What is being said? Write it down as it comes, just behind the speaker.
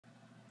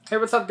Hey,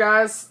 what's up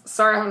guys?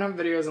 Sorry I haven't had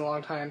videos in a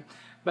long time,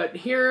 but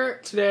here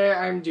today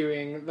I'm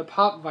doing the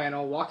pop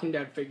vinyl Walking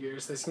Dead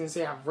figures. As you can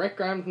see I have Rick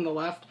Grimes on the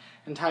left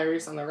and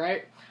Tyreese on the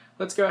right.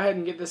 Let's go ahead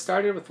and get this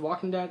started with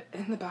Walking Dead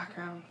in the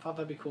background. Thought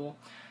that'd be cool.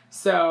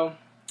 So,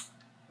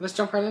 let's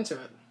jump right into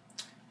it.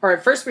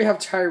 Alright, first we have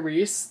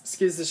Tyreese,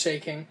 excuse the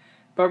shaking,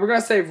 but we're going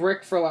to save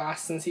Rick for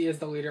last since he is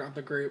the leader of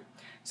the group.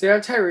 So you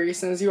have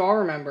Tyreese, and as you all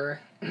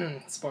remember,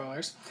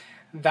 spoilers,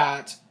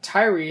 that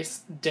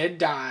Tyreese did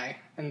die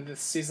in the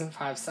season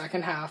 5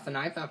 second half, the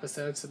 9th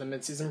episode, so the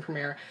mid-season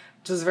premiere,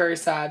 which is very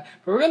sad.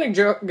 But we're going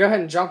to go ahead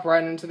and jump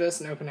right into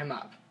this and open him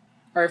up.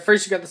 Alright,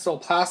 first you got this little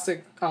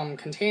plastic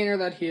container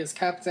that he is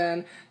kept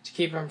in to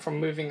keep him from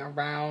moving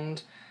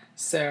around.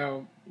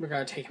 So we're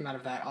going to take him out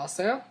of that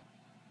also.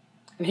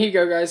 And here you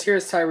go, guys.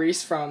 Here's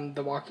Tyreese from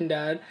The Walking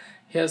Dead.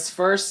 His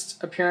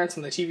first appearance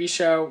on the TV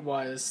show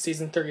was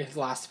season 3. His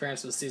last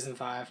appearance was season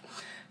 5.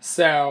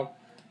 So,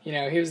 you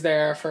know, he was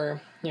there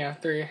for,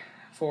 3,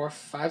 4,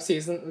 5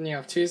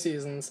 seasons, 2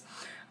 seasons.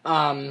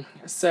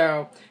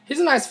 So, he's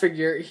a nice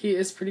figure. He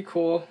is pretty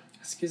cool.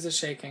 Excuse the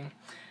shaking.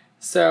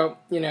 So,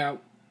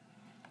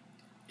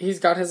 he's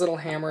got his little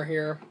hammer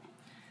here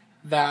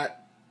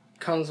that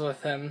comes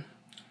with him.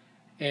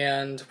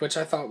 And, which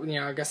I thought,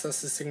 I guess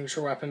that's his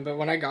signature weapon. But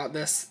when I got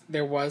this,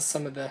 there was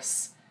some of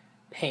this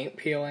paint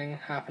peeling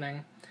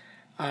happening.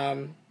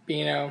 But,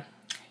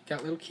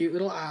 got little cute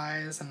little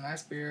eyes and a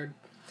nice beard.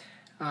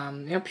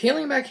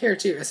 Peeling back here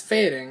too is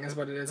fading, is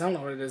what it is. I don't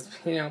know what it is.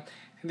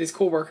 These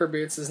cool worker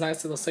boots, his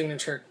nice little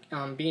signature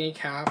beanie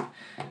cap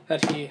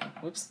that he,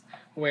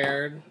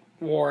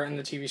 wore in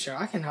the TV show.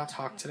 I cannot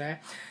talk today.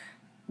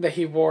 That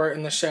he wore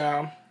in the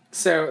show.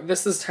 So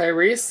this is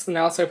Tyreese.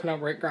 Now let's open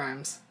up Rick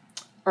Grimes.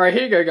 Alright,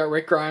 here you go. You got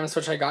Rick Grimes,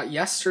 which I got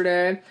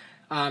yesterday.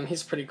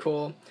 He's pretty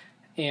cool.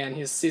 And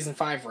he's season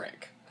 5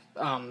 Rick.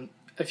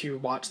 If you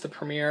watch the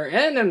premiere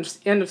and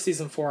end of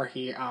season 4,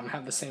 he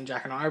had the same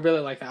jacket on. I really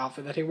like the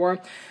outfit that he wore.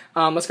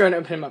 Let's go ahead and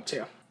open him up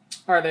too.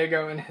 Alright, there you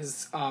go in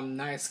his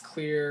nice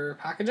clear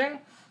packaging.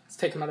 Let's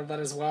take him out of that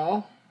as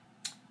well.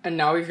 And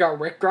now we've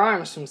got Rick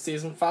Grimes from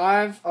season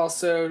 5.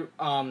 Also,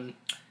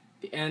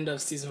 the end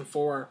of season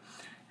 4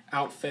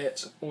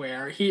 outfit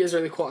where he is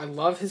really cool. I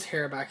love his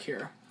hair back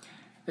here.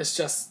 It's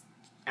just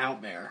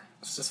out there.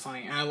 It's just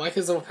funny. And I like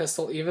his little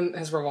pistol, even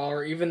his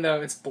revolver, even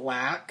though it's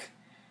black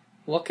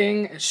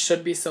looking. It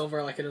should be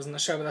silver like it is in the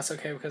show, but that's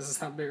okay because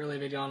it's not really a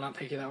big deal. I'm not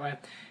picky that way.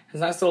 His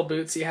nice little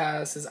boots he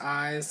has, his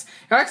eyes.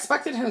 I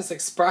expected his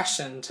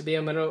expression to be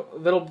a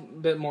little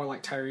bit more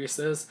like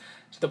Tyrese's,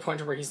 to the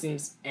point where he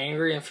seems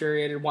angry,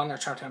 infuriated. One, they're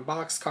trapped in a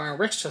boxcar, and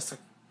Rick's just a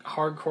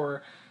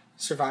hardcore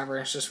survivor.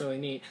 It's just really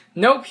neat.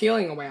 No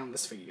peeling away on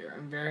this figure.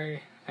 I'm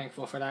very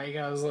thankful for that. He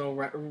got his little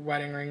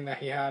wedding ring that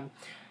he had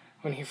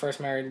when he first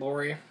married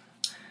Lori.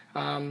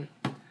 I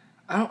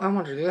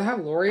wonder, do they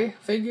have Lori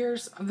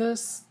figures of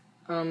this?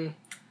 They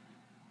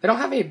don't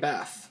have a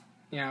Beth,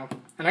 and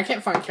I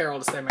can't find Carol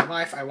to save my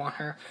life. I want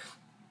her.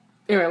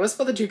 Anyway, let's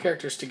put the two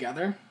characters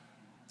together.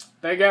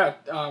 There you go,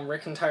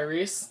 Rick and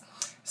Tyreese.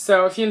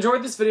 So if you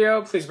enjoyed this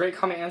video, please rate,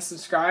 comment, and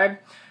subscribe.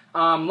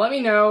 Let me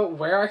know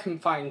where I can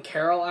find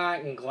Carol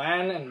at, and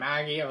Glenn, and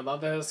Maggie. I would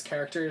love those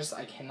characters.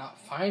 I cannot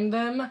find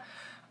them.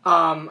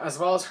 As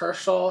well as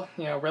Herschel.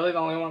 Really the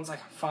only ones I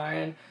can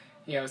find,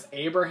 is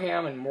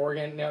Abraham and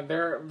Morgan.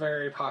 They're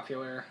very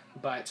popular,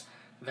 but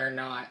they're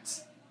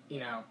not,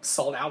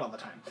 sold out all the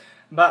time.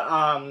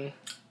 But,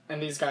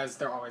 and these guys,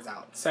 they're always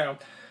out. So,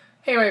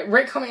 anyway,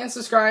 rate, comment, and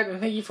subscribe, and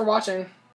thank you for watching.